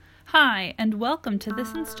Hi, and welcome to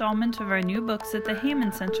this installment of our New Books at the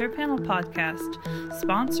Heyman Center panel podcast,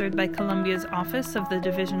 sponsored by Columbia's Office of the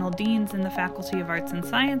Divisional Deans in the Faculty of Arts and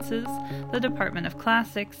Sciences, the Department of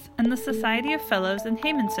Classics, and the Society of Fellows and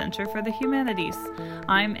Heyman Center for the Humanities.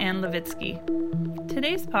 I'm Anne Levitsky.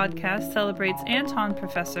 Today's podcast celebrates Anton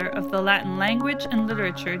Professor of the Latin Language and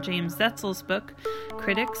Literature James Zetzel's book,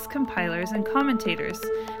 Critics, Compilers, and Commentators,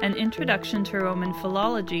 An Introduction to Roman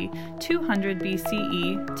Philology, 200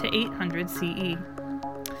 BCE to 800 CE.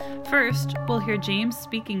 First, we'll hear James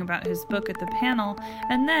speaking about his book at the panel,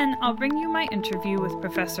 and then I'll bring you my interview with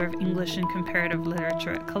Professor of English and Comparative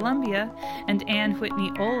Literature at Columbia, and Anne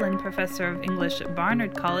Whitney Olin, Professor of English at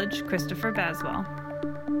Barnard College, Christopher Baswell.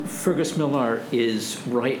 Fergus Millar is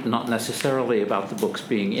right not necessarily about the books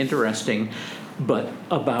being interesting, but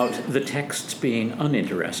about the texts being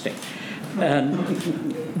uninteresting. And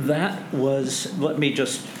that was, let me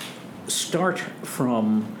just start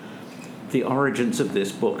from the origins of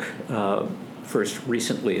this book, first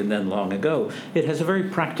recently and then long ago. It has a very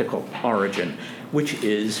practical origin, which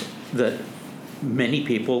is that many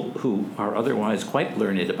people who are otherwise quite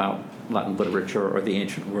learned about Latin literature or the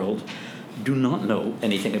ancient world do not know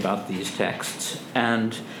anything about these texts.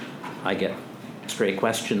 And I get stray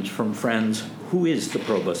questions from friends, who is the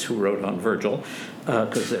Probus who wrote on Virgil?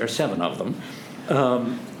 Because there are 7 of them.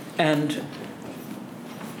 And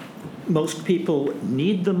most people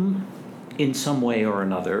need them in some way or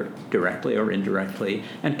another, directly or indirectly,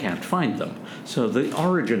 and can't find them. So the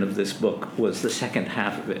origin of this book was the second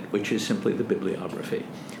half of it, which is simply the bibliography,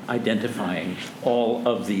 identifying all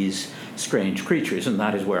of these strange creatures, and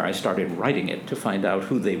that is where I started writing it, to find out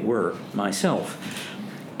who they were myself.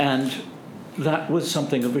 And that was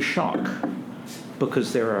something of a shock,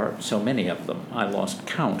 because there are so many of them. I lost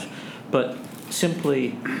count. But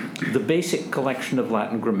simply, the basic collection of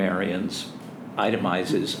Latin grammarians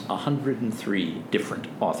itemizes 103 different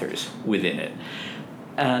authors within it.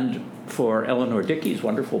 And for Eleanor Dickey's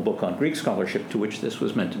wonderful book on Greek scholarship, to which this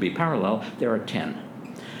was meant to be parallel, there are 10.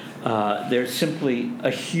 There's simply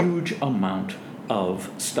a huge amount of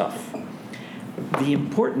stuff. The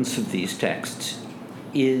importance of these texts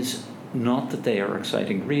is not that they are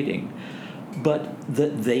exciting reading, but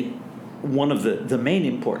that one of the main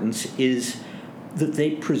importance is that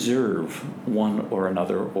they preserve one or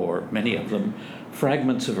another, or many of them,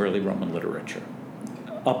 fragments of early Roman literature,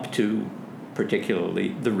 up to particularly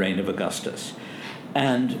the reign of Augustus.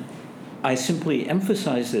 And I simply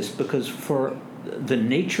emphasize this because for the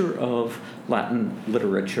nature of Latin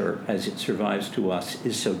literature as it survives to us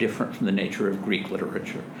is so different from the nature of Greek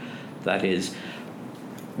literature. That is,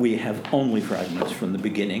 we have only fragments from the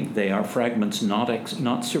beginning. They are fragments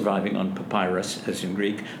not surviving on papyrus, as in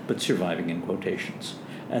Greek, but surviving in quotations.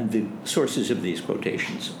 And the sources of these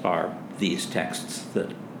quotations are these texts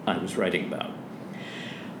that I was writing about.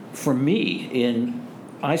 For me,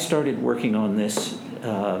 I started working on this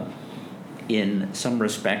in some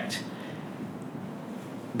respect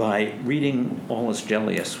by reading Aulus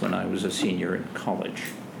Gellius when I was a senior in college.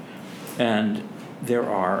 And there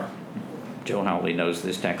are, Joe Howley knows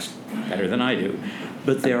this text better than I do,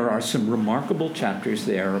 but there are some remarkable chapters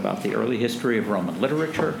there about the early history of Roman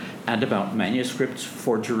literature and about manuscripts,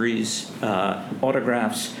 forgeries,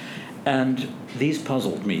 autographs, and these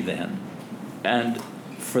puzzled me then. And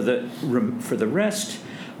for the rest,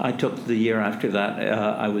 I took the year after that,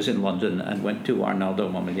 I was in London and went to Arnaldo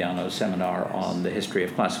Momigliano's seminar on the history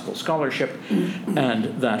of classical scholarship, and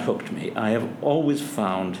that hooked me. I have always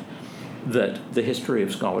found that the history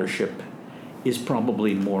of scholarship is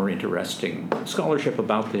probably more interesting. Scholarship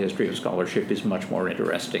about the history of scholarship is much more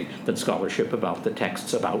interesting than scholarship about the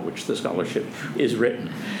texts about which the scholarship is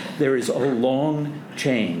written. There is a long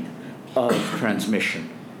chain of transmission,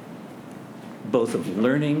 both of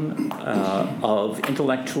learning, of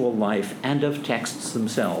intellectual life, and of texts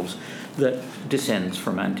themselves, that descends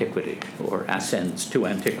from antiquity, or ascends to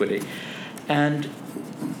antiquity. And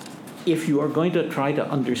if you are going to try to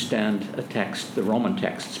understand a text, the Roman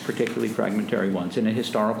texts, particularly fragmentary ones, in a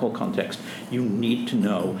historical context, you need to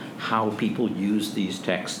know how people use these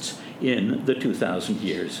texts in the 2,000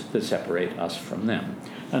 years that separate us from them.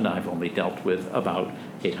 And I've only dealt with about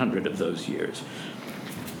 800 of those years.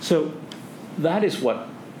 So that is what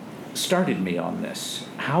started me on this.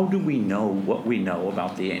 How do we know what we know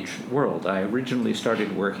about the ancient world? I originally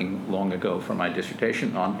started working long ago for my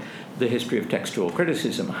dissertation on the history of textual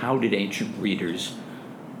criticism. How did ancient readers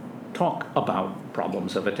talk about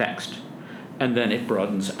problems of a text? And then it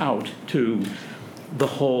broadens out to the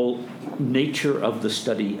whole nature of the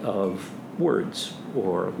study of words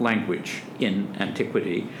or language in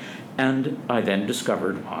antiquity, And I then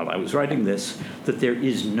discovered, while I was writing this, that there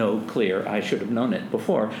is no clear, I should have known it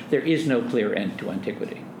before, there is no clear end to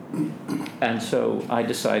antiquity. And so I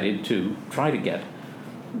decided to try to get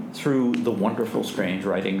through the wonderful, strange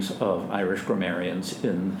writings of Irish grammarians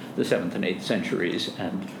in the 7th and 8th centuries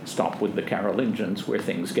and stop with the Carolingians, where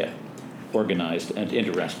things get organized and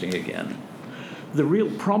interesting again. The real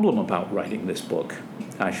problem about writing this book,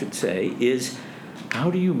 I should say, is how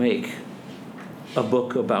do you make a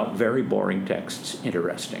book about very boring texts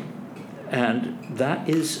interesting? And that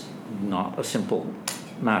is not a simple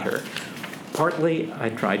matter. Partly, I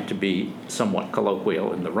tried to be somewhat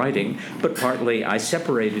colloquial in the writing, but partly I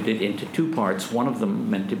separated it into two parts. One of them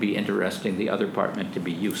meant to be interesting, the other part meant to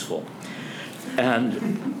be useful.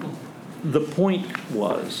 And my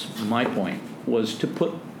point was to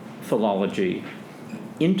put philology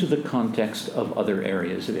into the context of other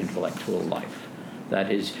areas of intellectual life.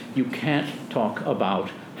 That is, you can't talk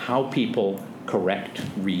about how people correct,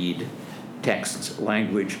 read texts,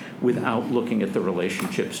 language, without looking at the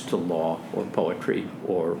relationships to law or poetry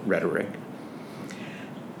or rhetoric.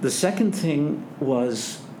 The second thing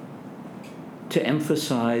was to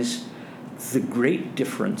emphasize the great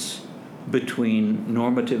difference between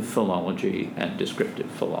normative philology and descriptive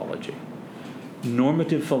philology.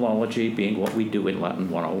 Normative philology being what we do in Latin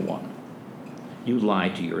 101. You lie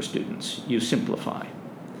to your students. You simplify.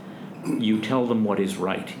 You tell them what is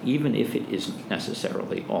right, even if it isn't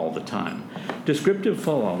necessarily all the time. Descriptive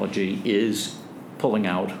philology is pulling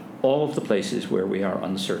out all of the places where we are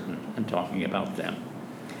uncertain and talking about them.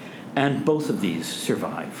 And both of these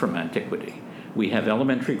survive from antiquity. We have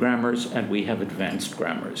elementary grammars and we have advanced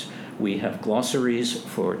grammars. We have glossaries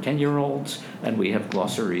for 10-year-olds and we have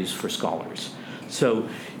glossaries for scholars. So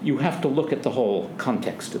you have to look at the whole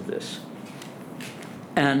context of this.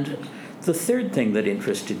 And the third thing that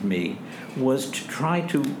interested me was to try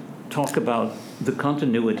to talk about the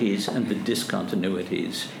continuities and the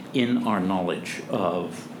discontinuities in our knowledge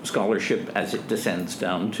of scholarship as it descends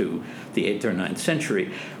down to the 8th or 9th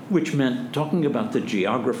century, which meant talking about the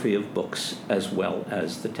geography of books as well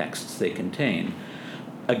as the texts they contain.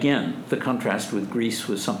 Again, the contrast with Greece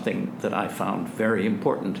was something that I found very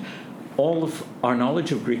important. All of our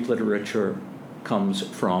knowledge of Greek literature comes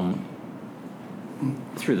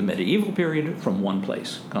through the medieval period, from one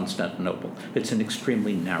place, Constantinople. It's an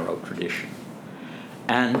extremely narrow tradition.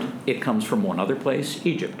 And it comes from one other place,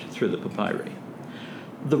 Egypt, through the papyri.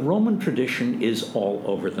 The Roman tradition is all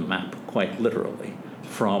over the map, quite literally,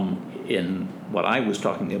 from, in what I was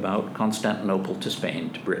talking about, Constantinople to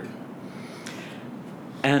Spain to Britain.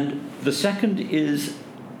 And the second is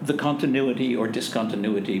the continuity or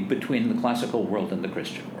discontinuity between the classical world and the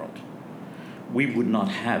Christian world. We would not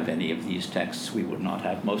have any of these texts, we would not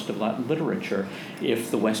have most of Latin literature if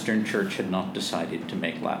the Western Church had not decided to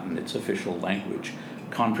make Latin its official language,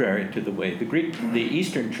 contrary to the way the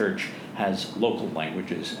Eastern Church has local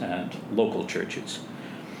languages and local churches.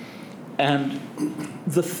 And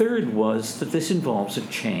the third was that this involves a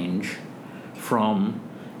change from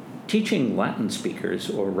teaching Latin speakers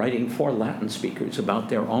or writing for Latin speakers about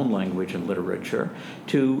their own language and literature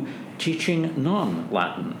to teaching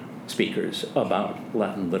non-Latin speakers about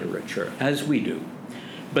Latin literature, as we do.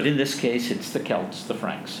 But in this case, it's the Celts, the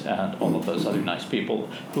Franks, and all of those other nice people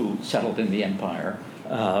who settled in the empire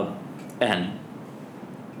and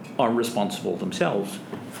are responsible themselves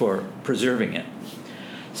for preserving it.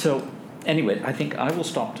 So anyway, I think I will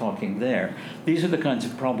stop talking there. These are the kinds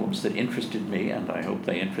of problems that interested me, and I hope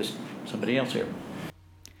they interest somebody else here.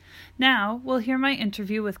 Now, we'll hear my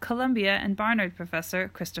interview with Columbia and Barnard professor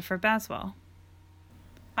Christopher Baswell.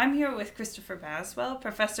 I'm here with Christopher Baswell,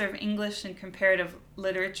 professor of English and Comparative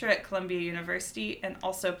Literature at Columbia University and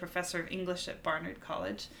also professor of English at Barnard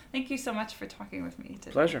College. Thank you so much for talking with me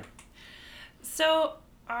today. Pleasure. So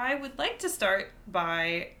I would like to start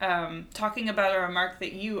by talking about a remark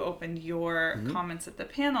that you opened your comments at the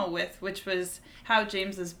panel with, which was how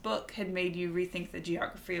James's book had made you rethink the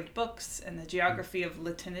geography of books and the geography of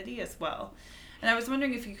Latinity as well. And I was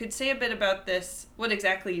wondering if you could say a bit about this, what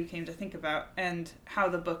exactly you came to think about, and how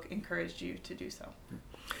the book encouraged you to do so.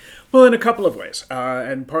 Well, in a couple of ways.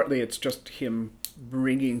 And partly it's just him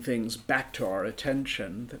bringing things back to our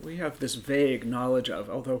attention that we have this vague knowledge of,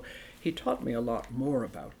 although he taught me a lot more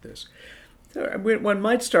about this. So one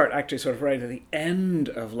might start actually sort of right at the end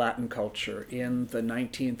of Latin culture in the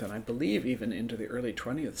 19th and I believe even into the early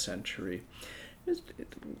 20th century.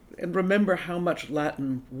 And remember how much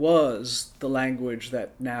Latin was the language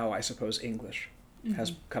that now, I suppose, English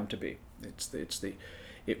has come to be.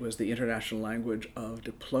 It was the international language of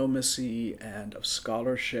diplomacy and of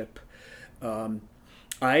scholarship,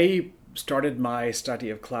 I started my study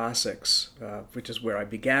of classics, which is where I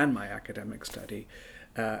began my academic study,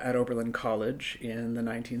 at Oberlin College in the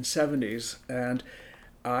 1970s. And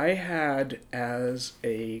I had as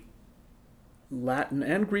a Latin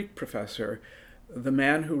and Greek professor the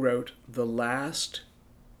man who wrote the last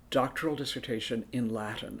doctoral dissertation in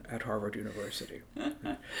Latin at Harvard University.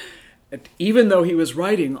 Even though he was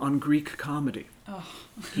writing on Greek comedy,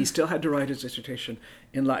 he still had to write his dissertation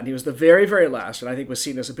in Latin. He was the very, very last, and I think was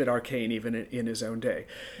seen as a bit arcane even in his own day.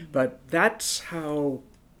 But that's how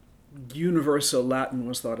universal Latin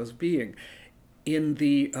was thought as being. In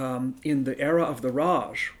the era of the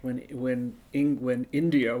Raj, when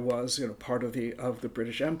India was part of the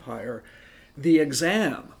British Empire, the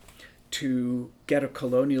exam to get a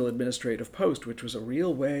colonial administrative post, which was a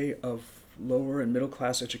real way of lower and middle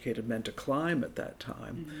class educated men to climb at that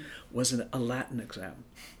time, was a Latin exam.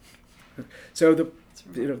 So the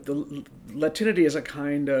Latinity is a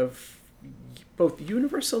kind of both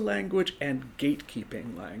universal language and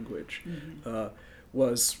gatekeeping language.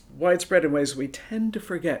 Was widespread in ways we tend to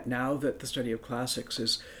forget now that the study of classics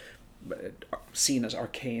is seen as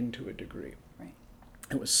arcane to a degree. Right.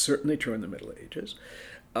 It was certainly true in the Middle Ages,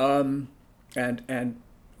 and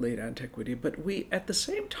late antiquity. But we, at the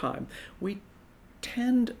same time, we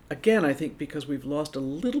tend, again, I think because we've lost a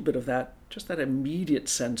little bit of that, just that immediate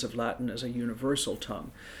sense of Latin as a universal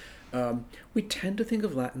tongue, we tend to think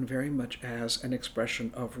of Latin very much as an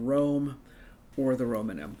expression of Rome or the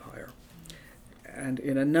Roman Empire. And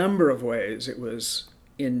in a number of ways, it was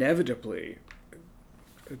inevitably,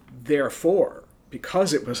 therefore,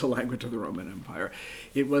 because it was a language of the Roman Empire,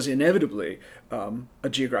 it was inevitably a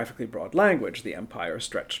geographically broad language. The empire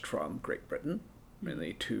stretched from Great Britain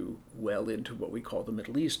really to well into what we call the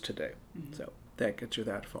Middle East today. So that gets you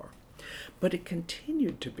that far. But it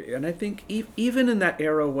continued to be, and I think even in that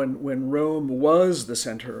era when Rome was the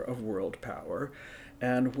center of world power,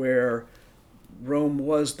 and where Rome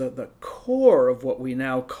was the core of what we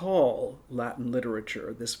now call Latin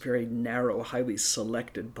literature, this very narrow, highly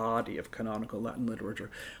selected body of canonical Latin literature,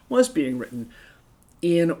 was being written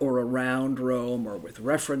in or around Rome or with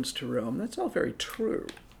reference to Rome. That's all very true.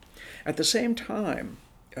 At the same time,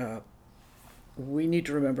 we need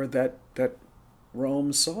to remember that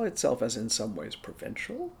Rome saw itself as in some ways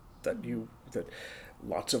provincial, that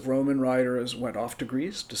lots of Roman writers went off to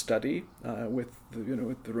Greece to study with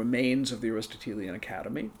the remains of the Aristotelian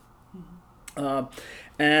Academy,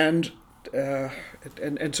 and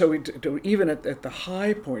so even at the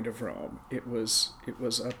high point of Rome, it was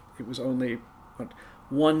only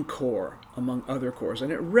one core among other cores,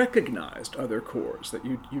 and it recognized other cores that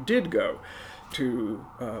you did go to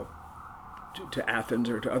Athens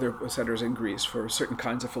or to other centers in Greece for certain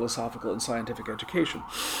kinds of philosophical and scientific education.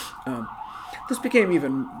 This became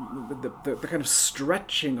even, the kind of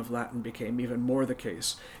stretching of Latin became even more the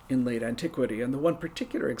case in late antiquity. And the one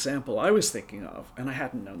particular example I was thinking of, and I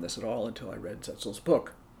hadn't known this at all until I read Zetzel's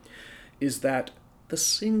book, is that I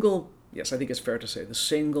think it's fair to say, the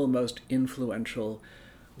single most influential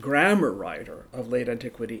grammar writer of late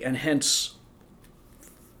antiquity, and hence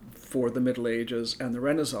for the Middle Ages and the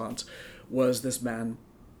Renaissance, was this man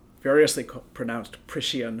variously pronounced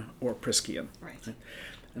Priscian or Priscian. Right.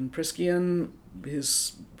 And Priscian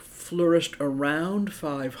flourished around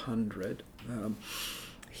 500.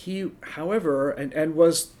 He, however, and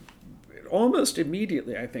was almost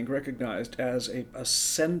immediately, I think, recognized as a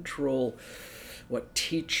central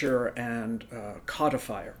teacher and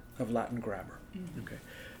codifier of Latin grammar. Okay.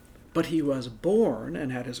 But he was born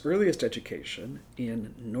and had his earliest education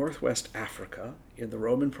in northwest Africa, in the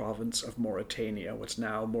Roman province of Mauritania, what's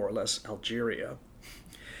now more or less Algeria.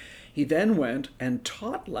 He then went and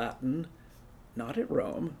taught Latin, not at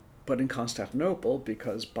Rome, but in Constantinople,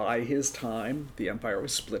 because by his time, the empire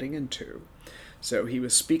was splitting in two. So he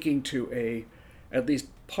was speaking to at least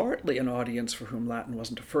partly an audience for whom Latin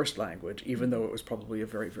wasn't a first language, even though it was probably a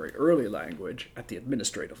very, very early language at the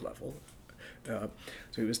administrative level. So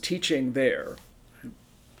he was teaching there.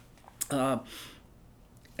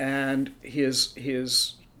 And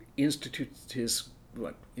his institutions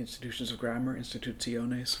of grammar,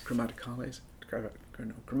 institutiones grammaticae,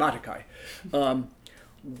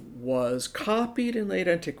 was copied in late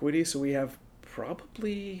antiquity. So we have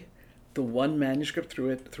probably the one manuscript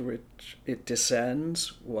through which it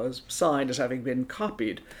descends was signed as having been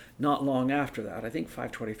copied not long after that. I think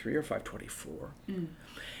 523 or 524.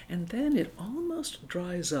 And then it almost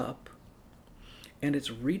dries up, and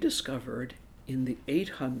it's rediscovered in the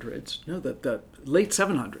 800s, the late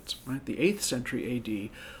 700s, right? The 8th century AD,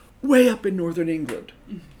 way up in northern England,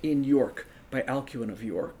 in York, by Alcuin of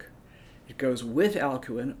York. It goes with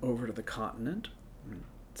Alcuin over to the continent,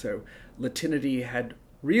 So Latinity had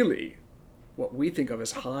really, what we think of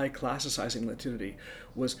as high classicizing Latinity,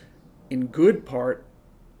 was in good part,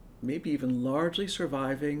 maybe even largely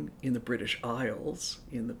surviving in the British Isles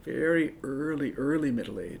in the very early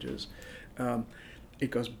Middle Ages. It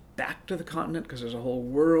goes back to the continent because there's a whole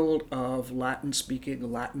world of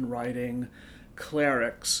Latin-speaking, Latin-writing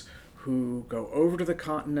clerics who go over to the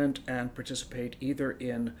continent and participate either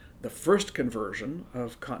in the first conversion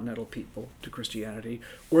of continental people to Christianity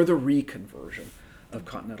or the reconversion of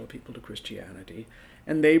continental people to Christianity.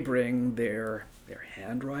 And they bring their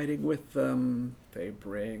handwriting with them, they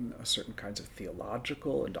bring a certain kinds of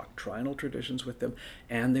theological and doctrinal traditions with them,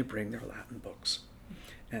 and they bring their Latin books.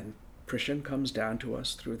 And Priscian comes down to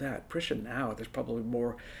us through that. Priscian now, there's probably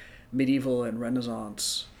more medieval and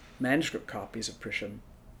Renaissance manuscript copies of Priscian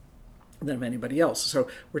than of anybody else. So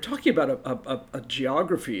we're talking about a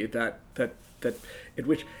geography that in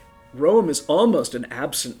which Rome is almost an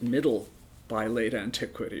absent middle by late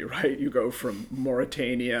antiquity, right? You go from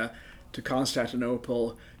Mauritania to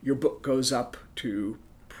Constantinople, your book goes up to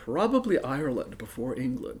probably Ireland before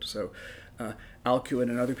England. So Alcuin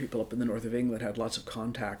and other people up in the north of England had lots of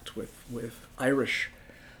contact with Irish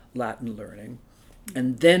Latin learning.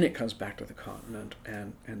 And then it comes back to the continent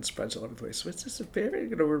and spreads all over the place. So it's just a very,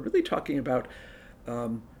 we're really talking about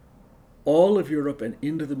all of Europe and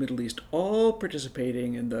into the Middle East, all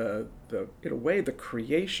participating in in a way, the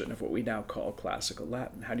creation of what we now call classical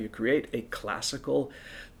Latin. How do you create a classical,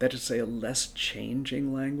 that is to say, a less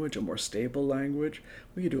changing language, a more stable language?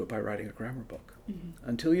 Well, you do it by writing a grammar book. Mm-hmm.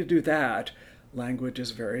 Until you do that, language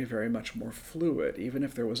is very, very much more fluid. Even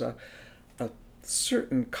if there was a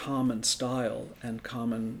certain common style and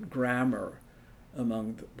common grammar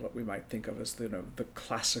among what we might think of as the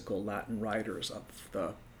classical Latin writers of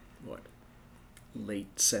the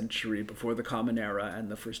late century before the Common Era and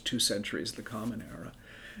the first 2 centuries of the Common Era.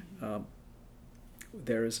 Mm-hmm.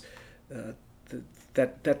 There's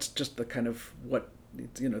that's just the kind of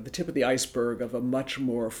the tip of the iceberg of a much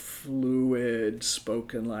more fluid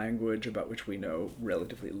spoken language about which we know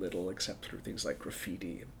relatively little except through things like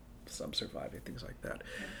graffiti and some surviving, things like that.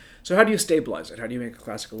 Yeah. So how do you stabilize it? How do you make a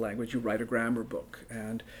classical language? You write a grammar book,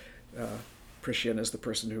 and Priscian is the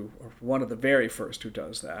person or one of the very first who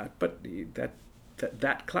does that. But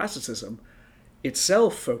that classicism,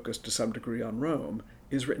 itself focused to some degree on Rome,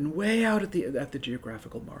 is written way out at the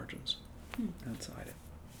geographical margins outside it.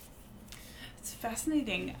 It's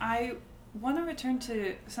fascinating. I want to return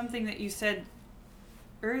to something that you said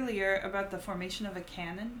earlier about the formation of a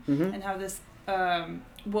canon, mm-hmm. and how this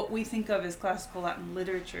what we think of as classical Latin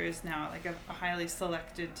literature is now like a highly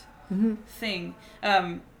selected mm-hmm. thing.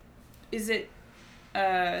 Is it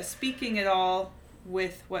speaking at all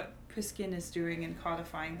with what Priscian is doing in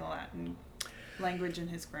codifying the Latin language in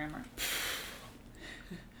his grammar?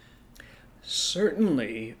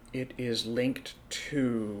 Certainly it is linked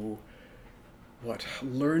to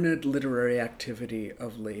learned literary activity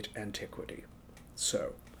of late antiquity.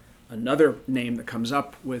 So another name that comes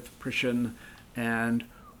up with Priscian and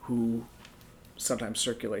who sometimes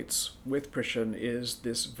circulates with Priscian is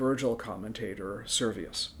this Virgil commentator,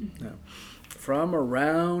 Servius, mm-hmm. From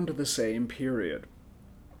around the same period.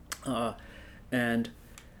 And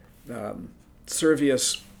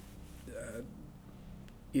Servius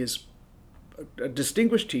is a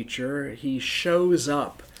distinguished teacher. He shows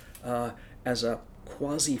up as a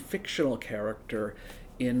quasi-fictional character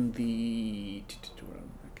in the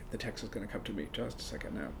text is going to come to me just a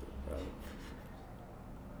second now.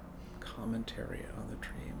 Commentary on the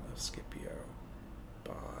Dream of Scipio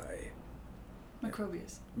by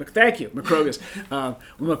Macrobius. Thank you, Macrobius.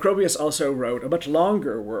 Macrobius also wrote a much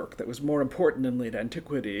longer work that was more important in late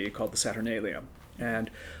antiquity called the Saturnalium.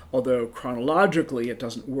 And although chronologically it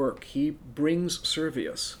doesn't work, he brings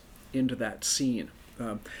Servius into that scene.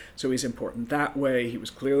 So he's important that way. He was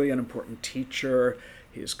clearly an important teacher.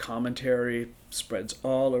 His commentary spreads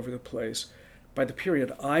all over the place. By the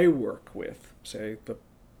period I work with, say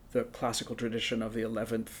the classical tradition of the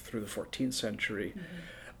 11th through the 14th century,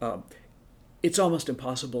 mm-hmm. It's almost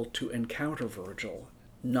impossible to encounter Virgil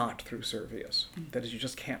not through Servius. Mm-hmm. That is, you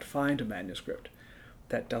just can't find a manuscript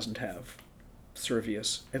that doesn't have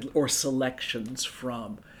Servius or selections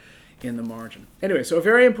from in the margin. Anyway, so a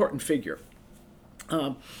very important figure.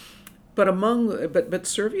 But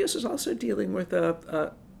Servius is also dealing with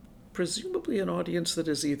presumably an audience that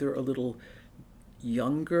is either a little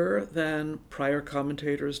younger than prior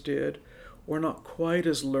commentators did, or not quite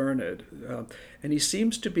as learned. And he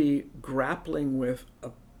seems to be grappling with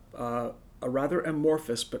a rather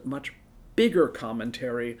amorphous but much bigger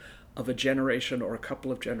commentary of a generation or a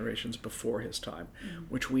couple of generations before his time, mm-hmm.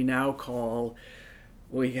 which we now call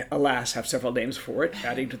we, alas, have several names for it,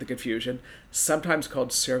 adding to the confusion, sometimes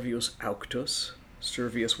called Servius Auctus,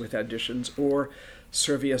 Servius with additions, or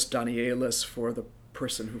Servius Danielis for the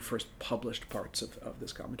person who first published parts of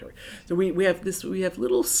this commentary. So we have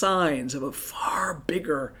little signs of a far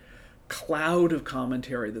bigger cloud of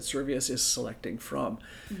commentary that Servius is selecting from.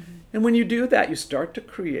 Mm-hmm. And when you do that, you start to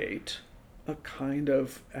create a kind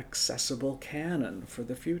of accessible canon for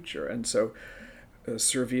the future. And so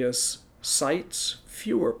Servius cites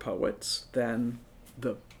fewer poets than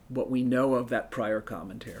what we know of that prior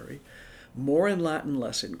commentary, more in Latin,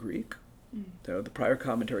 less in Greek. So the prior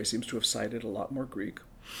commentary seems to have cited a lot more Greek.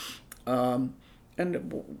 And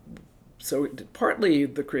so partly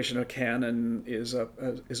the creation of canon is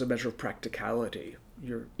a measure of practicality.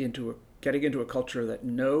 You're getting into a culture that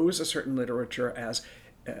knows a certain literature as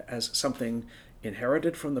something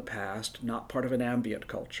inherited from the past, not part of an ambient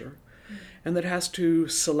culture, and that has to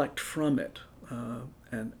select from it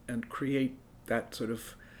and create that sort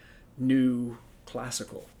of new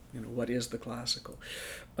classical. What is the classical?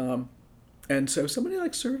 And so somebody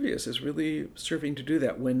like Servius is really serving to do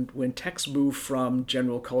that. When texts move from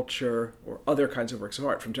general culture or other kinds of works of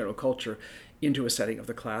art from general culture into a setting of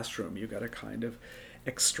the classroom, you got a kind of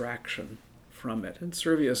extraction from it. And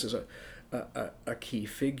Servius is a key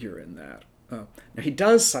figure in that. Now he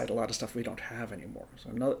does cite a lot of stuff we don't have anymore.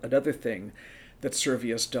 So another thing that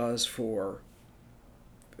Servius does for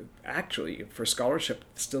scholarship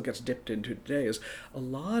that still gets dipped into today is a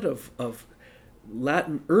lot of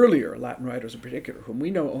earlier Latin writers in particular, whom we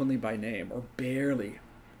know only by name or barely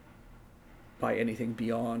by anything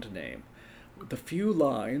beyond name. The few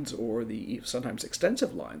lines or the sometimes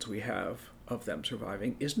extensive lines we have of them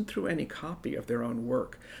surviving isn't through any copy of their own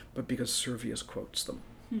work, but because Servius quotes them.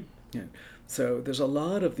 Yeah. So there's a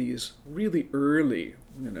lot of these really early,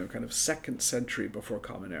 kind of 2nd century before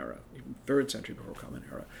Common Era, even 3rd century before Common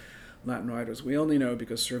Era Latin writers. We only know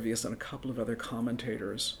because Servius and a couple of other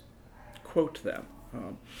commentators quote them.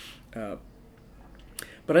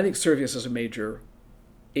 But I think Servius is a major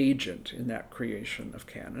agent in that creation of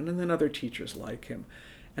canon, and then other teachers like him.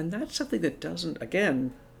 And that's something that doesn't,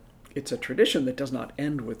 again, it's a tradition that does not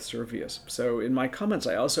end with Servius. So in my comments,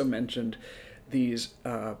 I also mentioned these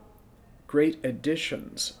great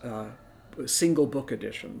editions, single book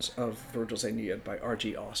editions of Virgil's Aeneid by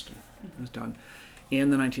R.G. Austin. It was done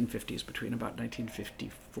in the 1950s, between about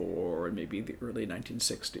 1954 and maybe the early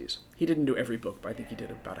 1960s. He didn't do every book, but I think he did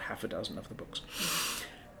about a half a dozen of the books.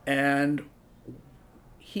 And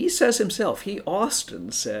he says himself,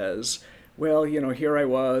 Austin says, well, here I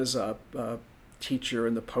was, a teacher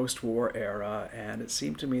in the post-war era, and it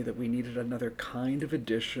seemed to me that we needed another kind of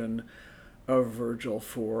edition of Virgil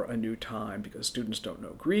for a new time because students don't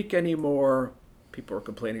know Greek anymore. People were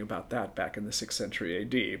complaining about that back in the 6th century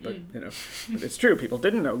AD, but but it's true. People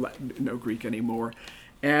didn't know Greek anymore,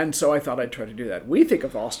 and so I thought I'd try to do that. We think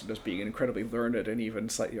of Austin as being an incredibly learned and even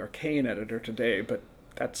slightly arcane editor today, but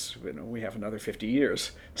that's we have another 50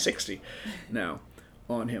 years, 60 now,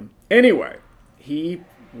 on him. Anyway, he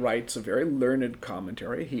writes a very learned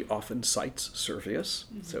commentary. He often cites Servius,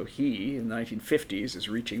 so he in the 1950s is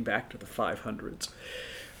reaching back to the 500s.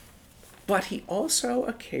 But he also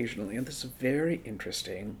occasionally, and this is very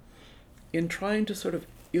interesting, in trying to sort of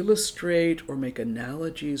illustrate or make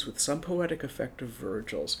analogies with some poetic effect of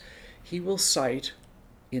Virgil's, he will cite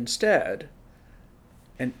instead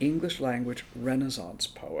an English language Renaissance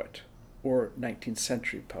poet or 19th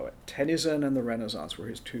century poet. Tennyson and the Renaissance were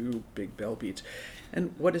his two big bell beats.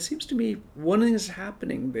 And what it seems to me, one thing that's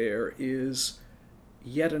happening there is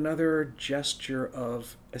yet another gesture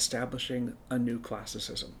of establishing a new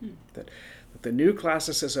classicism. That the new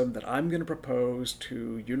classicism that I'm going to propose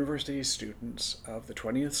to university students of the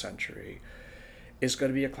 20th century is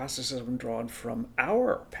going to be a classicism drawn from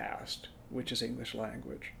our past, which is English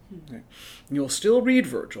language. Okay. You'll still read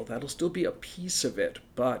Virgil, that'll still be a piece of it,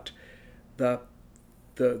 but the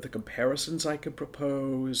comparisons I can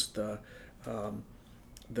propose, the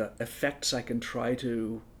effects I can try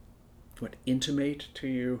to intimate to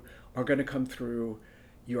you are going to come through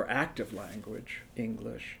your active language,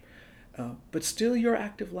 English, but still your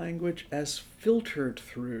active language as filtered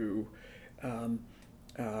through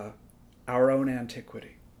our own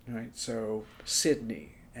antiquity, right? So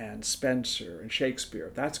Sidney and Spencer and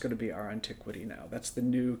Shakespeare, that's going to be our antiquity now. That's the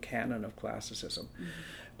new canon of classicism.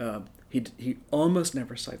 He almost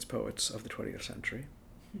never cites poets of the 20th century.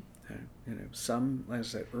 Some,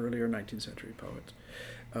 as I said, earlier 19th century poets.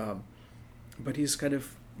 But he's kind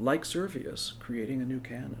of, like Servius, creating a new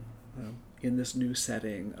canon in this new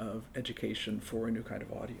setting of education for a new kind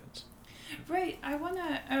of audience. Right. I want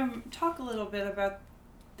to talk a little bit about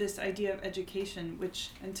this idea of education,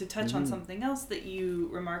 and to touch on something else that you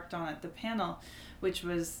remarked on at the panel, which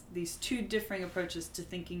was these two differing approaches to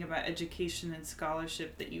thinking about education and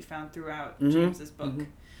scholarship that you found throughout James's book.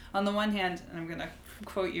 On the one hand, and I'm going to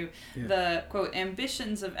quote you, the, quote,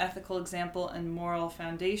 ambitions of ethical example and moral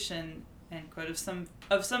foundation, end quote,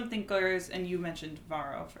 of some thinkers, and you mentioned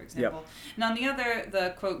Varro, for example. And on the other,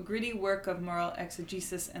 the, quote, gritty work of moral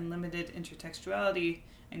exegesis and limited intertextuality,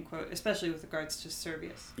 end quote, especially with regards to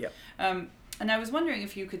Servius. And I was wondering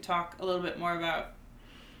if you could talk a little bit more about,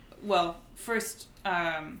 well, first,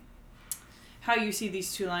 how you see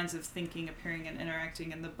these two lines of thinking appearing and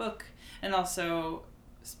interacting in the book, and also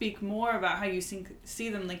speak more about how you see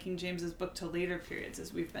them linking James's book to later periods,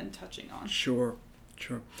 as we've been touching on. Sure.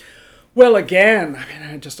 Well, again,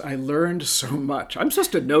 I learned so much. I'm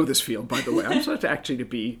supposed to know this field, by the way. I'm supposed to actually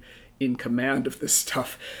be in command of this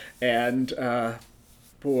stuff. And,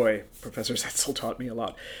 boy, Professor Setzel taught me a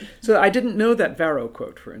lot. So I didn't know that Varro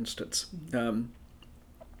quote, for instance,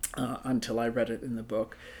 until I read it in the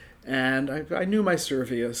book. And I knew my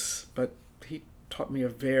Servius, but he taught me a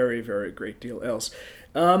very, very great deal else.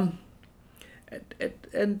 And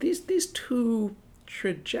these two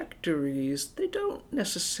trajectories, they don't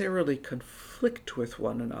necessarily conflict with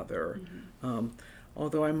one another.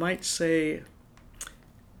 Although I might say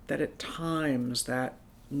that at times that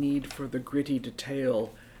need for the gritty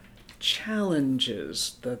detail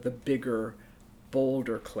challenges the bigger,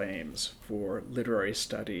 bolder claims for literary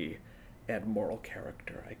study and moral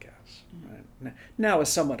character, I guess. Right? Now a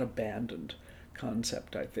somewhat abandoned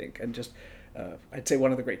concept, I think. And just, I'd say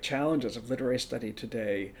one of the great challenges of literary study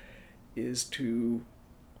today is to,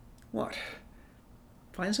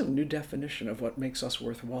 find some new definition of what makes us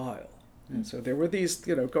worthwhile. And so there were these,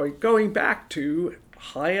 going back to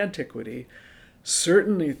high antiquity,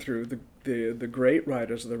 certainly through the great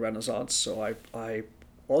writers of the Renaissance. So I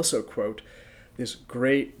also quote this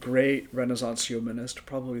great Renaissance humanist,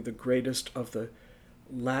 probably the greatest of the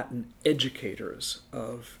Latin educators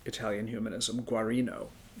of Italian humanism, Guarino.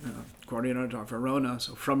 Guarino da Verona,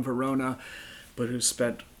 so from Verona, but who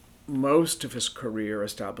spent most of his career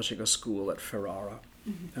establishing a school at Ferrara.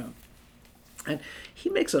 And he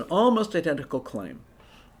makes an almost identical claim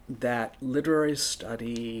that literary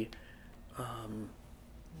study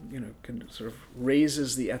can sort of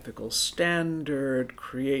raises the ethical standard,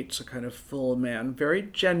 creates a kind of full man, very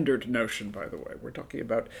gendered notion, by the way. We're talking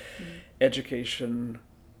about education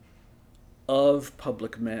of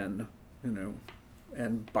public men,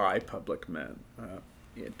 and by public men.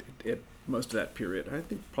 Most of that period, I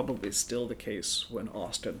think, probably is still the case when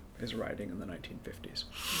Austen is writing in the 1950s.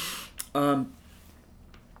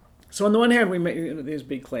 So on the one hand, we make these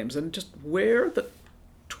big claims, and just what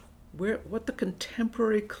the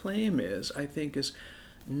contemporary claim is, I think, is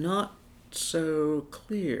not so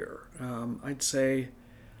clear. I'd say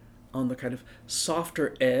on the kind of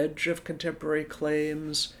softer edge of contemporary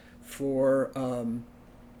claims for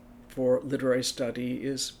literary study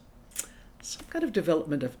is some kind of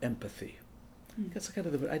development of empathy. That's kind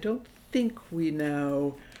of I don't think we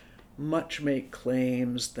now much make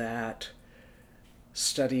claims that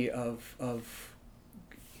study of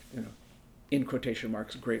in quotation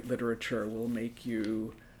marks, great literature will make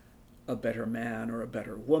you a better man or a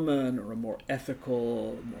better woman or a more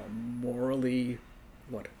ethical, more morally,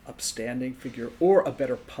 upstanding figure, or a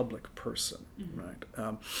better public person, right?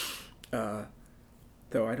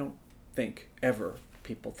 Though I don't think ever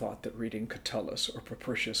people thought that reading Catullus or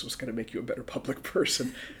Propertius was going to make you a better public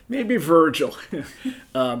person. Maybe Virgil.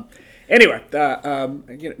 Anyway,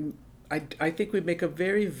 I think we make a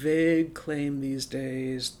very vague claim these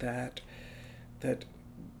days that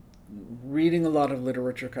reading a lot of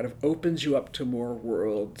literature kind of opens you up to more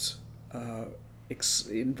worlds,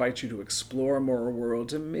 invites you to explore more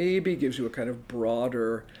worlds, and maybe gives you a kind of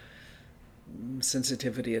broader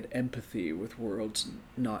sensitivity and empathy with worlds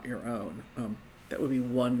not your own. That would be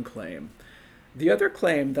one claim. The other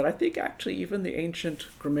claim that I think actually even the ancient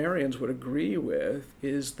grammarians would agree with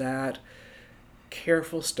is that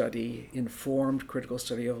careful study, informed critical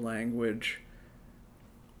study of language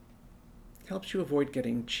helps you avoid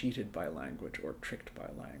getting cheated by language or tricked by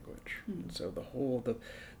language. And so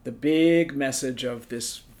the big message of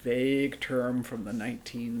this vague term from the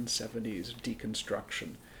 1970s,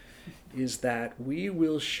 deconstruction, is that we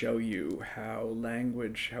will show you how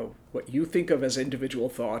language, how what you think of as individual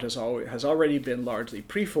thought has already been largely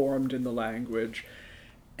preformed in the language,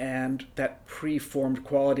 and that preformed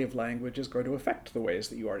quality of language is going to affect the ways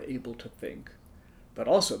that you are able to think, but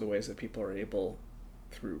also the ways that people are able,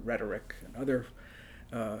 through rhetoric and other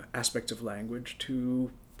aspects of language,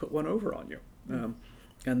 to put one over on you.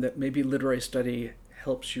 And that maybe literary study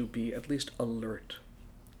helps you be at least alert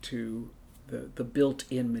to the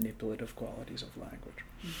built-in manipulative qualities of language.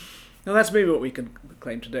 Now that's maybe what we can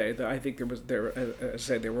claim today. I think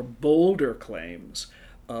there were bolder claims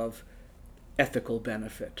of ethical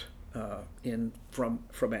benefit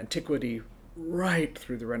from antiquity right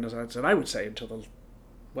through the Renaissance, and I would say until the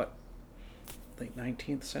late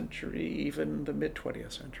 19th century, even the mid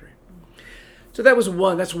 20th century. So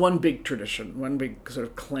that's one big tradition, one big sort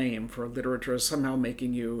of claim for literature, is somehow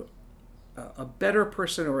making you a better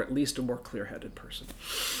person, or at least a more clear-headed person.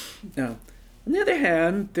 Now, on the other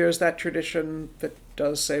hand, there's that tradition that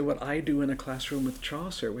does say what I do in a classroom with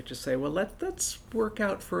Chaucer, which is say, well, let's work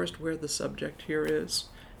out first where the subject here is,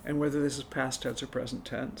 and whether this is past tense or present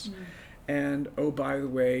tense. And, oh, by the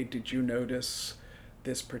way, did you notice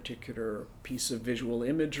this particular piece of visual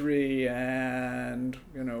imagery, and,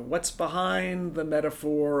 what's behind the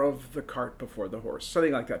metaphor of the cart before the horse,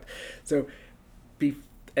 something like that. So,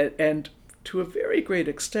 and to a very great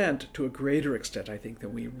extent, to a greater extent, I think,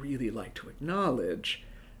 than we really like to acknowledge,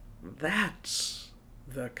 that's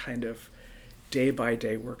the kind of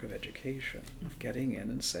day-by-day work of education, of getting in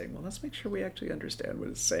and saying, well, let's make sure we actually understand what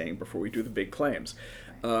it's saying before we do the big claims.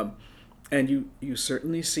 And you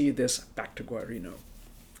certainly see this, back to Guarino,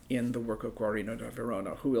 in the work of Guarino da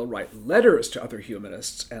Verona, who will write letters to other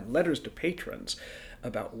humanists and letters to patrons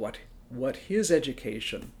about what his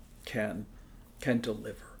education can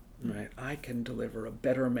deliver. Right? I can deliver a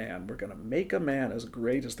better man. We're going to make a man as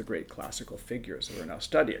great as the great classical figures that we're now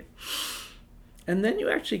studying. And then you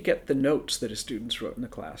actually get the notes that his students wrote in the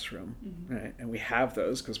classroom, right? And we have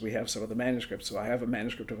those because we have some of the manuscripts. So I have a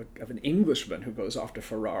manuscript of an Englishman who goes off to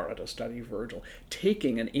Ferrara to study Virgil,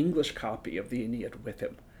 taking an English copy of the Aeneid with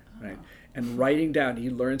him, right? And writing down.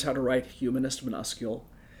 He learns how to write humanist minuscule.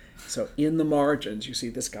 So in the margins, you see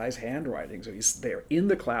this guy's handwriting. So he's there in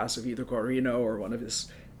the class of either Guarino or one of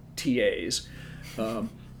his TAs, and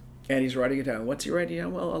he's writing it down. What's he writing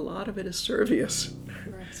down? Well, a lot of it is Servius.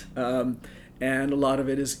 Right. And a lot of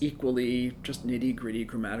it is equally just nitty-gritty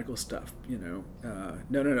grammatical stuff. No.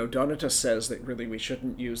 Donatus says that really we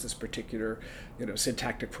shouldn't use this particular,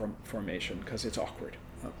 syntactic formation because it's awkward.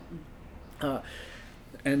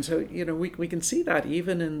 And so, we can see that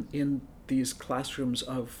even in these classrooms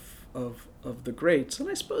of the greats, and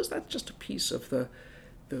I suppose that's just a piece of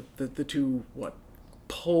the two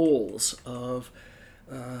poles of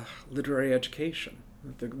literary education.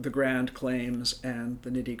 The grand claims and the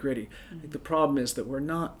nitty-gritty. I think the problem is that we're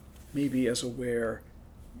not maybe as aware,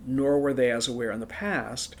 nor were they as aware in the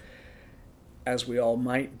past, as we all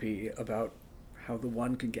might be, about how the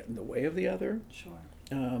one can get in the way of the other. Sure.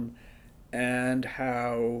 And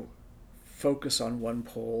how focus on one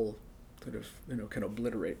pole sort of, can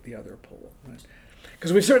obliterate the other pole. Right?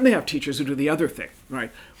 Because we certainly have teachers who do the other thing,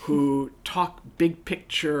 right? Who talk big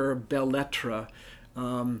picture, belles lettres,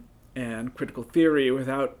 and critical theory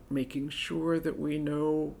without making sure that we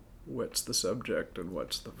know what's the subject and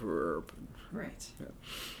what's the verb. Right.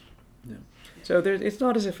 Yeah. So it's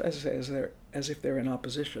not as if they're in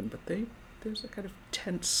opposition, but there's a kind of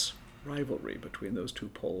tense rivalry between those two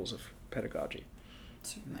poles of pedagogy.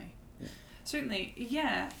 Certainly. Yeah. Certainly.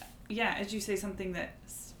 Yeah. Yeah. As you say, something that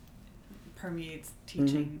permeates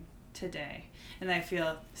teaching today. And I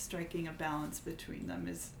feel striking a balance between them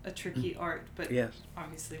is a tricky art, but yes,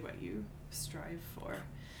 obviously what you strive for.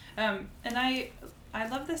 And I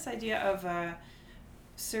love this idea of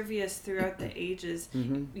Servius throughout the ages.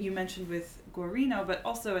 You mentioned with Guarino, but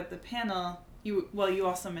also at the panel, you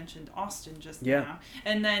also mentioned Austin just now.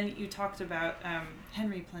 And then you talked about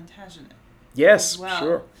Henry Plantagenet. Yes, as well.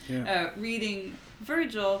 Sure. Yeah. Reading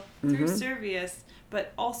Virgil through Servius,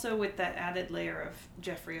 but also with that added layer of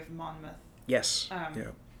Geoffrey of Monmouth. Yes.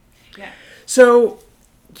 Yeah. So,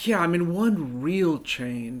 one real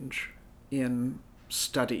change in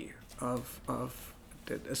study of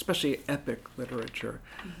especially epic literature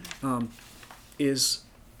is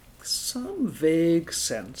some vague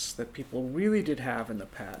sense that people really did have in the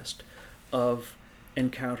past of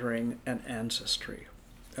encountering an ancestry.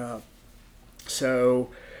 So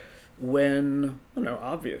when,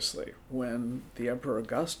 obviously, when the Emperor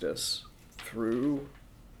Augustus, through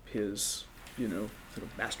his, sort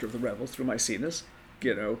of master of the revels, through Maecenas,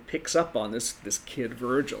 picks up on this kid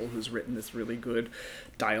Virgil, who's written this really good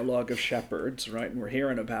dialogue of shepherds, right? And we're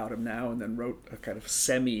hearing about him now, and then wrote a kind of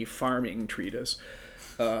semi-farming treatise.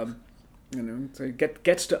 So he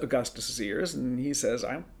gets to Augustus's ears, and he says,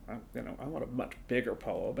 I want a much bigger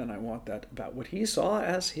poem, and I want that about what he saw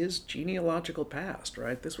as his genealogical past,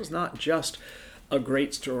 right? This was not just a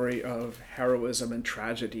great story of heroism and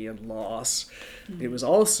tragedy and loss. It was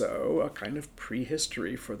also a kind of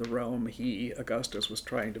prehistory for the Rome Augustus, was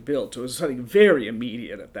trying to build. So it was something very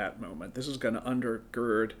immediate at that moment. This is going to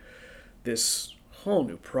undergird this whole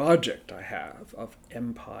new project I have of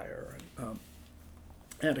empire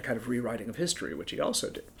and a kind of rewriting of history, which he also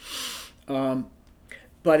did.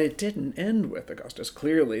 But it didn't end with Augustus.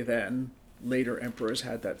 Clearly then, later emperors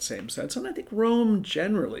had that same sense. And I think Rome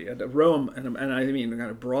generally, and I mean kind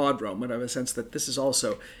of broad Rome, would have a sense that this is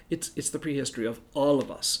also, it's the prehistory of all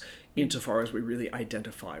of us, insofar as we really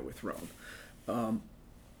identify with Rome.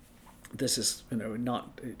 This is,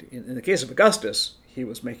 not, in the case of Augustus, he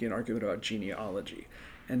was making an argument about genealogy.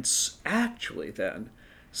 And actually then,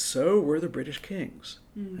 so were the British kings.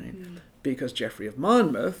 Right? Because Geoffrey of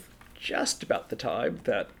Monmouth, just about the time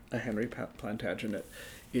that Henry Plantagenet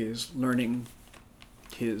is learning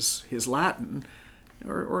his Latin,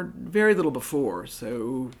 or very little before.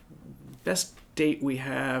 So best date we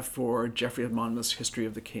have for Geoffrey of Monmouth's History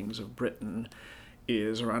of the Kings of Britain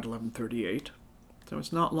is around 1138. So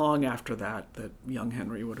it's not long after that young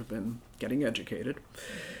Henry would have been getting educated.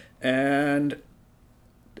 And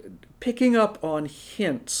picking up on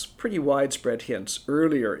hints, pretty widespread hints,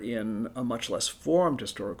 earlier in a much less formed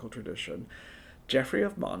historical tradition, Geoffrey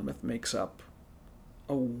of Monmouth makes up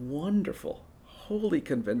a wonderful, wholly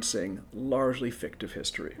convincing, largely fictive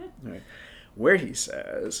history, right? Where he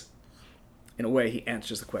says, in a way, he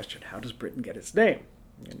answers the question, how does Britain get its name?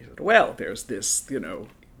 And he said, well, there's this,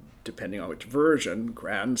 depending on which version,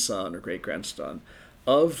 grandson or great-grandson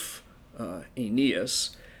of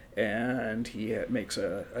Aeneas, and he makes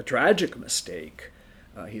a tragic mistake.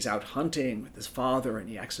 He's out hunting with his father, and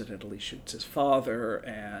he accidentally shoots his father,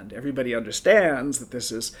 and everybody understands that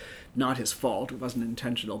this is not his fault. It wasn't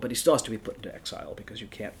intentional, but he still has to be put into exile because you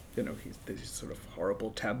can't, this sort of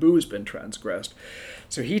horrible taboo's been transgressed.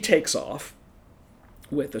 So he takes off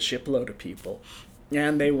with a shipload of people,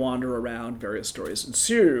 and they wander around. Various stories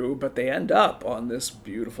ensue, but they end up on this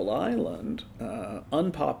beautiful island,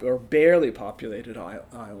 unpopular, barely populated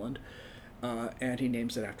island, and he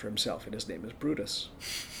names it after himself, and his name is Brutus.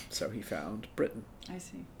 So he found Britain. I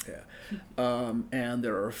see. Yeah. And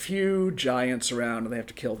there are a few giants around, and they have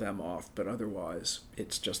to kill them off, but otherwise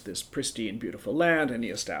it's just this pristine, beautiful land, and he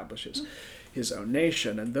establishes his own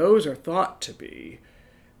nation. And those are thought to be,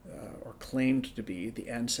 or claimed to be, the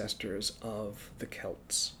ancestors of the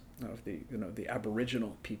Celts, of the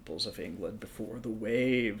Aboriginal peoples of England before the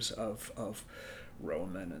waves of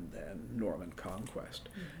Roman and then Norman conquest.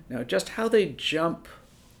 Now, just how they jump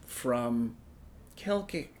from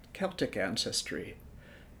Celtic ancestry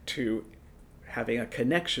to having a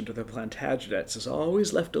connection to the Plantagenets is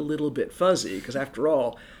always left a little bit fuzzy, because after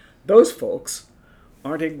all, those folks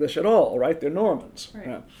aren't English at all, right? They're Normans.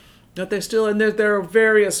 Right. But they still, and there are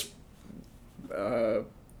various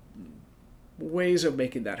ways of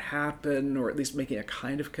making that happen, or at least making a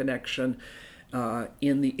kind of connection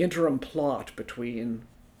in the interim plot between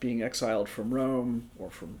being exiled from Rome or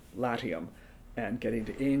from Latium and getting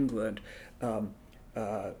to England.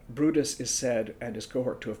 Brutus is said and his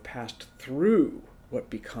cohort to have passed through what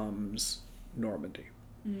becomes Normandy.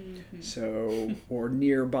 So, or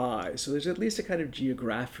nearby. So there's at least a kind of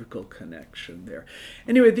geographical connection there.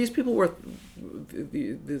 Anyway, these people were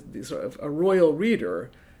the sort of a royal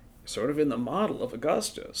reader, sort of in the model of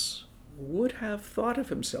Augustus, would have thought of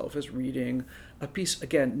himself as reading a piece,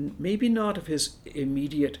 again, maybe not of his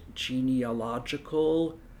immediate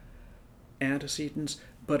genealogical antecedents,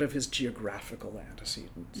 but of his geographical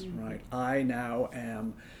antecedents, right? I now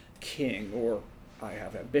am king, or I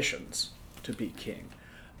have ambitions to be king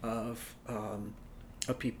of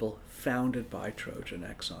a people founded by Trojan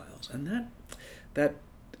exiles. And that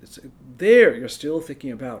there you're still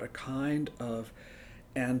thinking about a kind of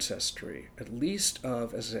ancestry, at least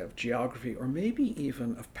of, as I say, of geography, or maybe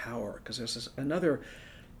even of power, because there's another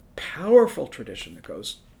powerful tradition that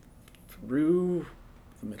goes through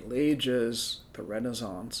the Middle Ages, the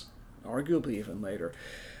Renaissance, arguably even later,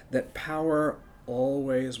 that power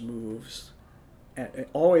always moves,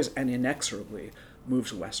 always and inexorably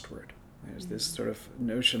moves westward. There's this sort of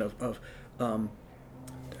notion of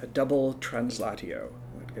a double translatio.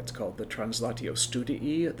 It gets called the translatio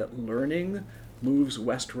studii, that learning moves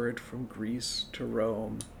westward from Greece to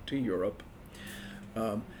Rome to Europe,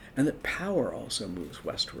 and that power also moves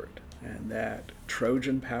westward, and that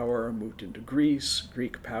Trojan power moved into Greece,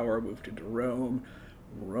 Greek power moved into Rome,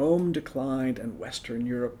 Rome declined, and Western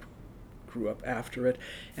Europe grew up after it,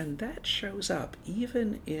 and that shows up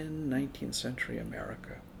even in 19th century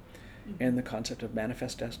America. in the concept of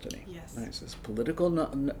manifest destiny. Yes. Right? It's this political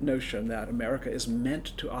notion that America is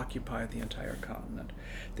meant to occupy the entire continent.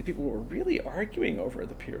 The people were really arguing over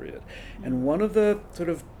the period. And one of the sort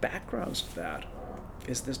of backgrounds to that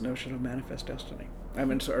is this notion of manifest destiny. I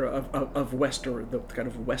mean, sort of the kind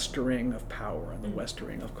of westering of power and the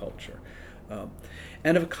westering of culture.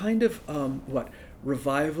 And of a kind of,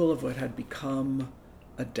 revival of what had become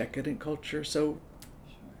a decadent culture. So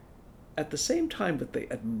at the same time that they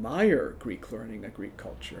admire Greek learning and Greek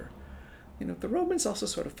culture, the Romans also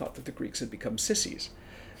sort of thought that the Greeks had become sissies.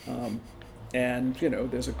 And,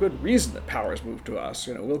 there's a good reason that power has moved to us.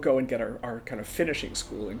 We'll go and get our kind of finishing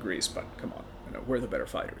school in Greece, but come on, we're the better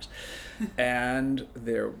fighters. and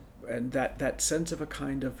that sense of a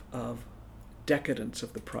kind of decadence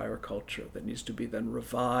of the prior culture that needs to be then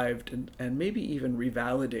revived and maybe even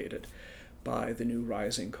revalidated by the new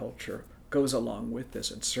rising culture goes along with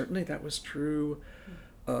this. And certainly that was true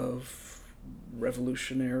of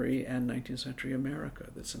revolutionary and 19th century America,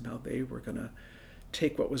 that somehow they were going to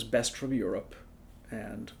take what was best from Europe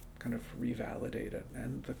and kind of revalidate it.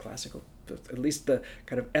 And the classical, at least the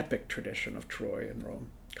kind of epic tradition of Troy and Rome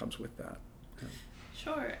comes with that. Yeah.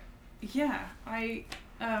 Sure. Yeah, I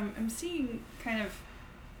am seeing kind of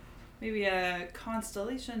maybe a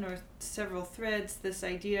constellation or several threads, this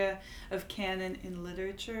idea of canon in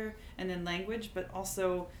literature and in language, but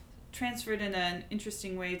also transferred in an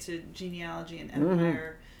interesting way to genealogy and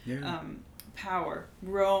empire power.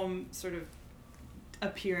 Rome sort of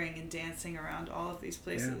appearing and dancing around all of these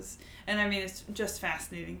places. Yeah. And I mean, it's just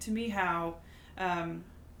fascinating to me how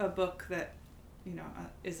a book that,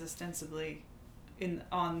 is ostensibly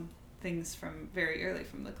on things from very early,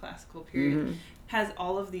 from the classical period, has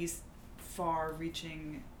all of these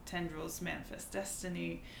far-reaching tendrils. Manifest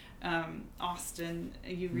Destiny, Austen,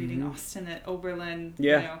 you reading Austen at Oberlin,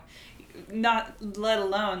 not let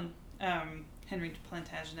alone Henry de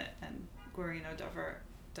Plantagenet and Guarino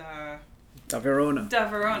da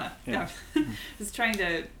Verona. Yeah. I was trying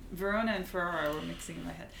to, Verona and Ferrara were mixing in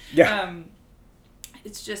my head. Yeah.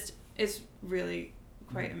 It's really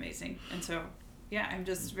quite amazing. And so, I'm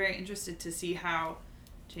just very interested to see how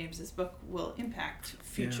James's book will impact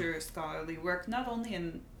future scholarly work, not only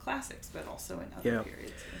in classics, but also in other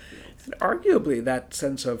periods in the field. And arguably, that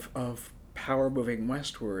sense of power moving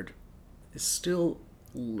westward is still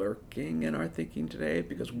lurking in our thinking today,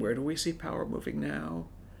 because where do we see power moving now?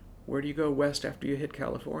 Where do you go west after you hit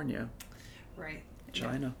California? Right.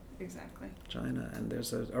 China. Yeah, exactly. China. And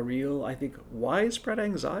there's a real, I think, widespread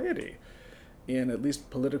anxiety in at least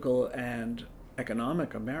political and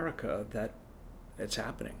economic America that it's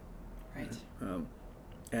happening. Right.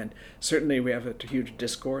 And certainly we have a huge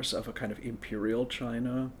discourse of a kind of imperial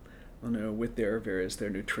China, with their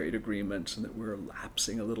new trade agreements, and that we're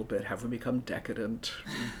lapsing a little bit. Have we become decadent?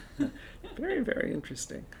 Very, very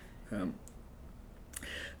interesting.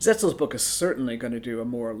 Zetzel's book is certainly going to do a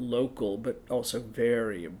more local but also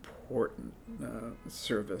very important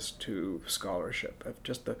service to scholarship, of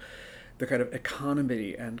just the kind of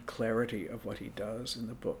economy and clarity of what he does in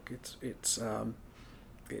the book. It's a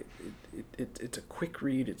quick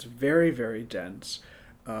read. It's very, very dense,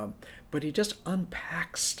 but he just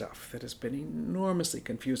unpacks stuff that has been enormously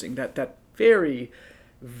confusing. That very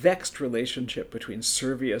vexed relationship between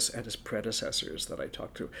Servius and his predecessors that I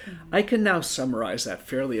talked to. I can now summarize that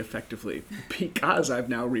fairly effectively because I've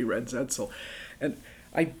now reread Zetzel. And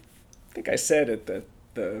I think I said at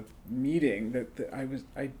the meeting that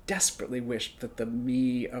I desperately wished that the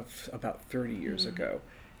me of about 30 years ago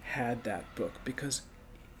had that book, because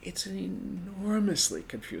it's an enormously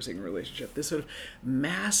confusing relationship. This sort of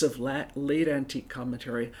massive late antique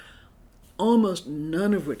commentary, almost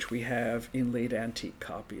none of which we have in late antique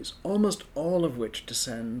copies, almost all of which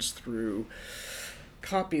descends through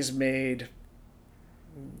copies made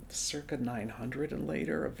circa 900 and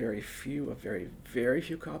later, a very, very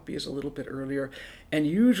few copies a little bit earlier, and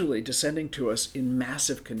usually descending to us in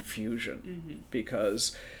massive confusion,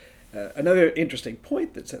 because another interesting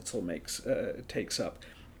point that Zetzel takes up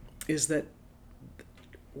is that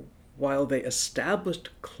while they established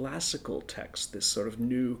classical text, this sort of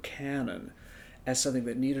new canon, as something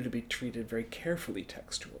that needed to be treated very carefully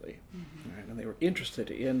textually, right? And they were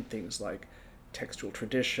interested in things like textual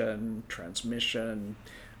tradition, transmission,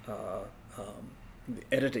 the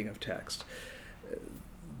editing of text.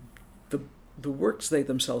 The works they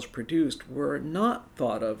themselves produced were not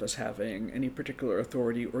thought of as having any particular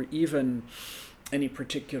authority or even any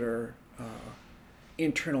particular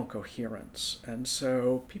internal coherence. And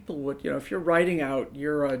so people would, if you're writing out,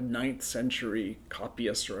 you're a 9th century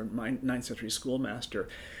copyist or a 9th century schoolmaster,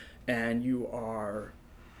 and you are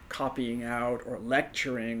copying out or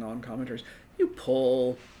lecturing on commentaries, you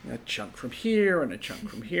pull a chunk from here and a chunk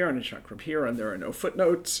from here and a chunk from here, and there are no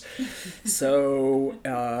footnotes. So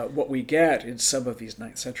what we get in some of these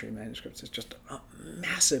 9th century manuscripts is just a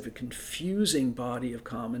massive and confusing body of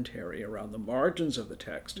commentary around the margins of the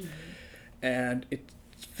text. Mm-hmm. And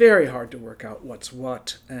it's very hard to work out what's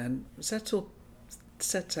what. And Zetsel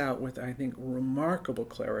sets out with, I think, remarkable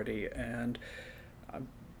clarity, and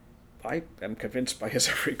I am convinced by his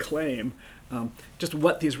every claim, just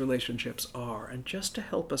what these relationships are. And just to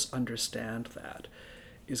help us understand that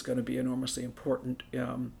is going to be enormously important,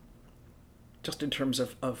 just in terms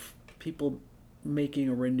of people making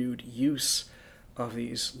a renewed use of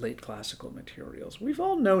these late classical materials. We've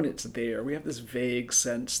all known it's there. We have this vague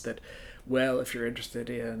sense that, well, if you're interested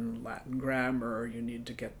in Latin grammar, you need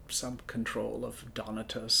to get some control of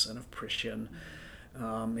Donatus and of Priscian.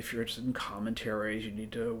 If you're interested in commentaries, you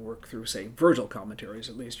need to work through, say, Virgil commentaries.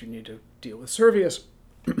 At least you need to deal with Servius.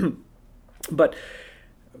 But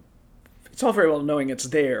it's all very well knowing it's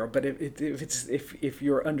there. But if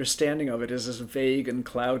your understanding of it is as vague and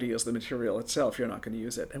cloudy as the material itself, you're not going to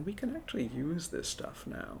use it. And we can actually use this stuff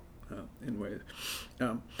now in ways.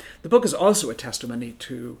 The book is also a testimony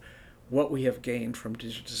to what we have gained from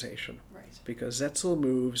digitization, right? Because Zetsel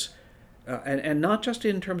moves. And not just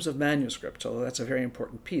in terms of manuscripts, although that's a very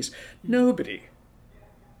important piece. Nobody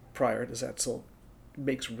prior to Zetsel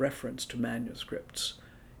makes reference to manuscripts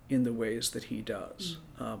in the ways that he does.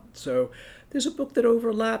 So there's a book that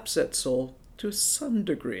overlaps Zetsel to some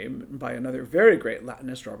degree by another very great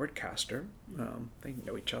Latinist, Robert Castor. They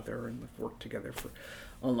know each other and have worked together for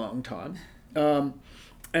a long time. But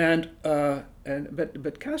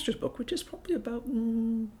Castor's book, which is probably about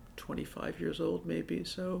 25 years old, maybe,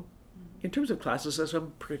 so in terms of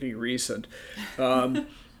classicism, pretty recent. I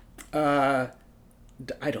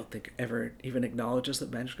don't think ever even acknowledges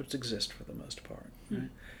that manuscripts exist for the most part. Right?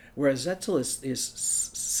 Whereas Zetsel is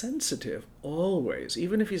sensitive always,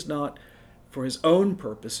 even if he's not, for his own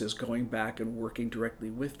purposes, going back and working directly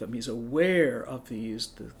with them. He's aware of the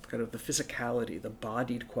kind of the physicality, the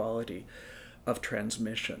bodied quality of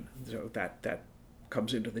transmission. So that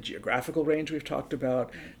comes into the geographical range we've talked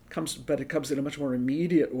about, but it comes in a much more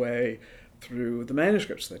immediate way through the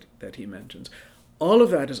manuscripts that he mentions. All of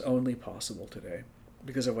that is only possible today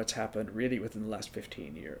because of what's happened really within the last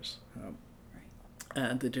 15 years.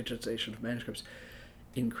 And the digitization of manuscripts.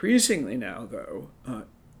 Increasingly now, though,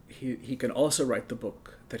 he can also write the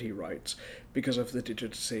book that he writes because of the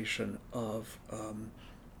digitization of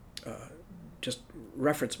just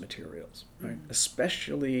reference materials, right?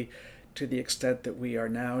 Especially to the extent that we are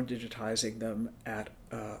now digitizing them at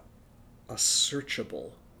a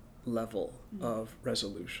searchable level of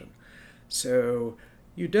resolution. So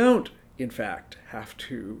you don't, in fact, have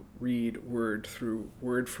to read word for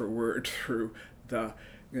word through the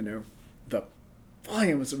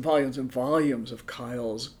volumes and volumes and volumes of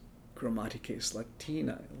Kyle's Grammatices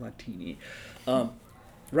Latini.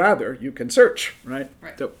 Rather, you can search, right?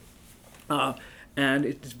 So, and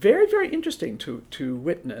it's very, very interesting to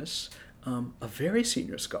witness a very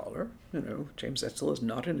senior scholar, James Zetsel is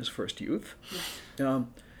not in his first youth,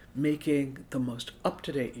 making the most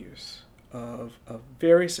up-to-date use of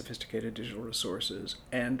very sophisticated digital resources,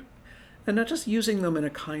 and not just using them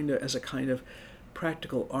as a kind of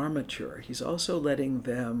practical armature. He's also letting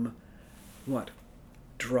them,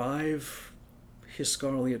 drive his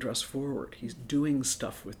scholarly address forward. He's doing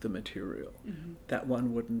stuff with the material that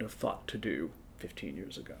one wouldn't have thought to do 15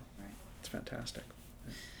 years ago. Right. It's fantastic.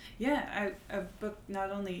 Yeah, a book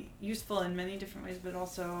not only useful in many different ways, but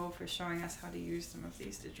also for showing us how to use some of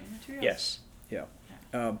these digital materials. Yes,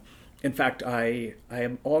 yeah. In fact, I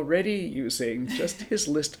am already using just his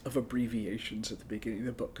list of abbreviations at the beginning of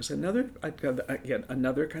the book, because another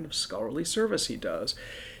kind of scholarly service he does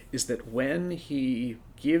is that when he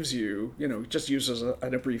gives you, just uses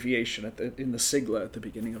an abbreviation in the sigla at the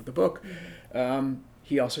beginning of the book,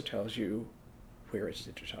 he also tells you where it's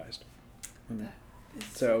digitized.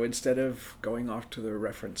 So instead of going off to the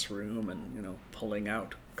reference room and pulling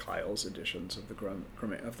out Kyle's editions of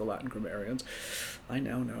the Latin grammarians, I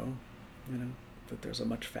now know that there's a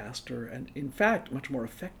much faster and, in fact, much more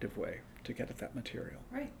effective way to get at that material.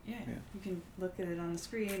 Right. Yeah. You can look at it on the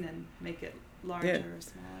screen and make it larger or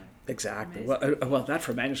smaller. Exactly. Well, that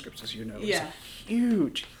for manuscripts, as you know, is a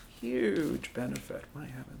huge, huge benefit. My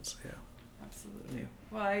heavens. Yeah. Absolutely. Yeah.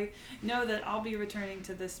 Well, I know that I'll be returning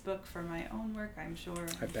to this book for my own work, I'm sure,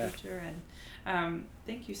 in the future. And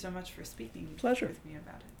thank you so much for speaking with me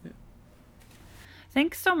about it. Yeah.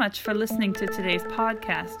 Thanks so much for listening to today's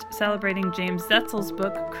podcast, celebrating James Zetzel's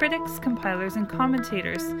book, Critics, Compilers, and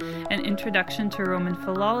Commentators, An Introduction to Roman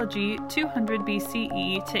Philology, 200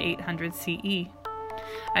 BCE to 800 CE.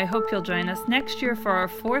 I hope you'll join us next year for our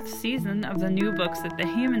 4th season of the New Books at the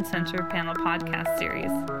Heyman Center panel podcast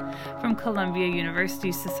series. From Columbia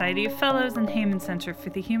University's Society of Fellows and Heyman Center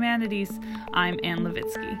for the Humanities, I'm Anne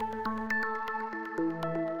Levitsky.